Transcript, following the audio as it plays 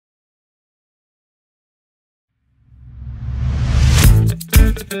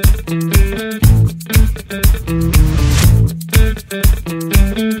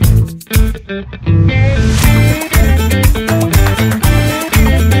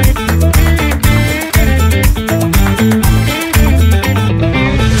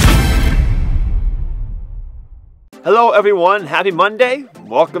Hello everyone, happy Monday.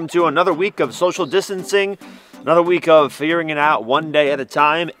 Welcome to another week of social distancing, another week of figuring it out one day at a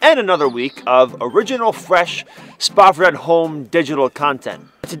time, and another week of original, fresh, Spofford at home digital content.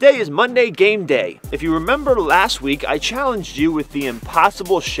 Today is Monday game day. If you remember last week, I challenged you with the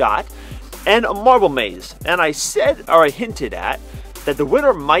impossible shot and a marble maze, and I said, or I hinted at, that the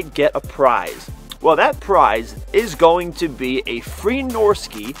winner might get a prize. Well, that prize is going to be a free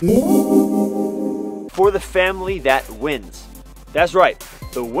Norski for the family that wins. That's right,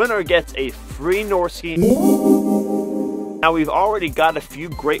 the winner gets a free Norski. Now we've already got a few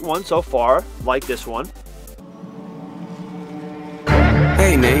great ones so far, like this one.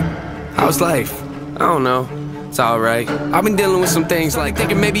 Hey Nate, how's life? I don't know, it's alright. I've been dealing with some things like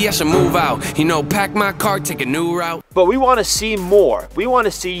thinking maybe I should move out. You know, pack my car, take a new route. But we want to see more. We want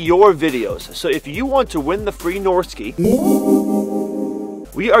to see your videos. So if you want to win the free Norski,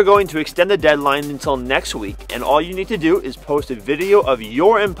 we are going to extend the deadline until next week, and all you need to do is post a video of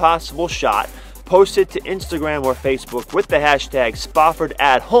your impossible shot, post it to Instagram or Facebook with the hashtag Spofford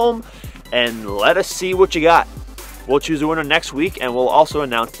at home, and let us see what you got. We'll choose a winner next week, and we'll also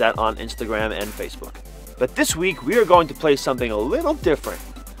announce that on Instagram and Facebook. But this week, we are going to play something a little different.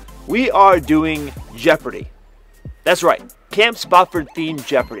 We are doing Jeopardy. That's right, Camp Spofford themed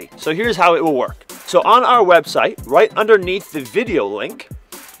Jeopardy. So here's how it will work. So on our website, right underneath the video link,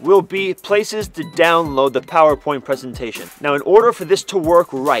 will be places to download the PowerPoint presentation. Now, in order for this to work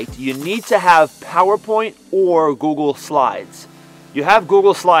right, you need to have PowerPoint or Google Slides. You have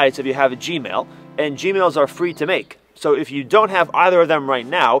Google Slides if you have a Gmail, and Gmails are free to make. So if you don't have either of them right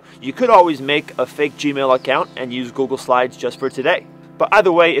now, you could always make a fake Gmail account and use Google Slides just for today. But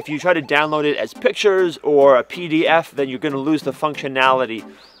either way, if you try to download it as pictures or a PDF, then you're going to lose the functionality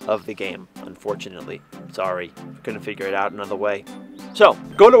of the game, unfortunately. Sorry, couldn't figure it out another way. So,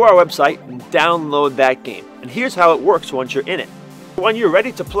 go to our website and download that game. And here's how it works once you're in it. When you're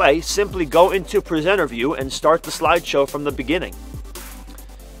ready to play, simply go into presenter view and start the slideshow from the beginning.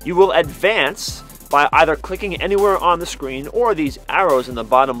 You will advance by either clicking anywhere on the screen or these arrows in the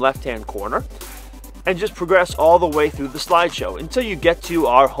bottom left-hand corner, and just progress all the way through the slideshow until you get to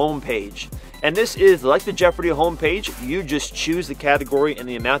our home page. And this is like the Jeopardy homepage. You just choose the category and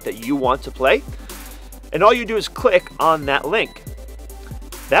the amount that you want to play, and all you do is click on that link.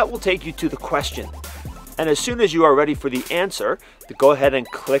 That will take you to the question. And as soon as you are ready for the answer, go ahead and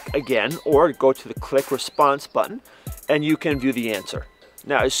click again, or go to the click response button, and you can view the answer.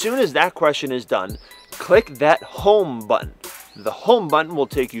 Now, as soon as that question is done, click that home button. The home button will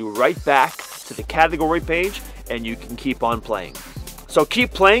take you right back to the category page, and you can keep on playing. So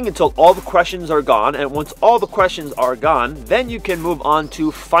keep playing until all the questions are gone, and once all the questions are gone, then you can move on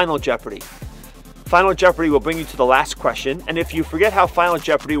to Final Jeopardy. Final Jeopardy will bring you to the last question, and if you forget how Final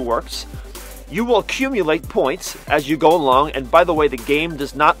Jeopardy works, you will accumulate points as you go along. And by the way, the game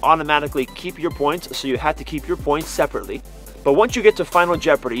does not automatically keep your points, so you have to keep your points separately. But once you get to Final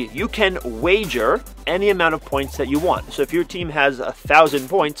Jeopardy, you can wager any amount of points that you want. So if your team has 1,000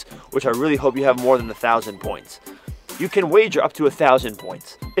 points, which I really hope you have more than 1,000 points, you can wager up to 1,000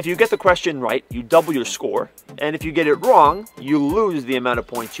 points. If you get the question right, you double your score, and if you get it wrong, you lose the amount of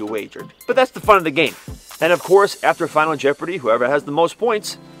points you wagered. But that's the fun of the game. And of course, after Final Jeopardy, whoever has the most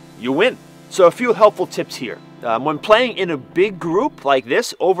points, you win. So a few helpful tips here. When playing in a big group like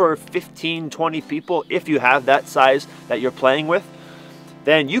this, over 15, 20 people, if you have that size that you're playing with,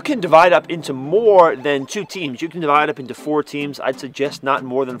 then you can divide up into more than 2 teams. You can divide up into 4 teams. I'd suggest not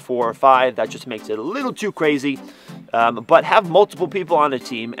more than 4 or 5. That just makes it a little too crazy. But have multiple people on a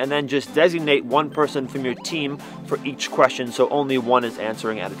team, and then just designate one person from your team for each question, so only one is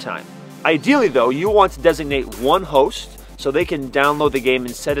answering at a time. Ideally, though, you want to designate one host so they can download the game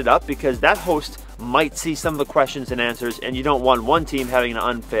and set it up, because that host might see some of the questions and answers, and you don't want one team having an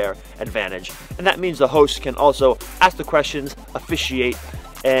unfair advantage. And that means the host can also ask the questions, officiate,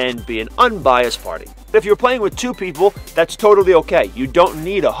 and be an unbiased party. If you're playing with 2 people, that's totally okay. You don't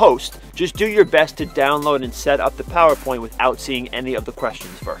need a host. Just do your best to download and set up the PowerPoint without seeing any of the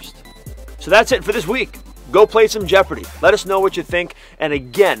questions first. So that's it for this week. Go play some Jeopardy. Let us know what you think. And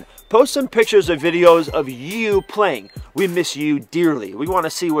again, post some pictures or videos of you playing. We miss you dearly. We want to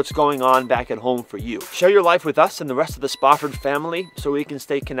see what's going on back at home for you. Share your life with us and the rest of the Spofford family so we can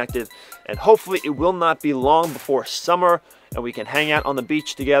stay connected. And hopefully it will not be long before summer and we can hang out on the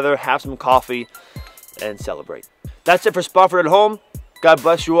beach together, have some coffee, and celebrate. That's it for Spofford at Home. God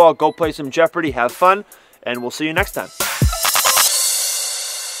bless you all. Go play some Jeopardy. Have fun. And we'll see you next time.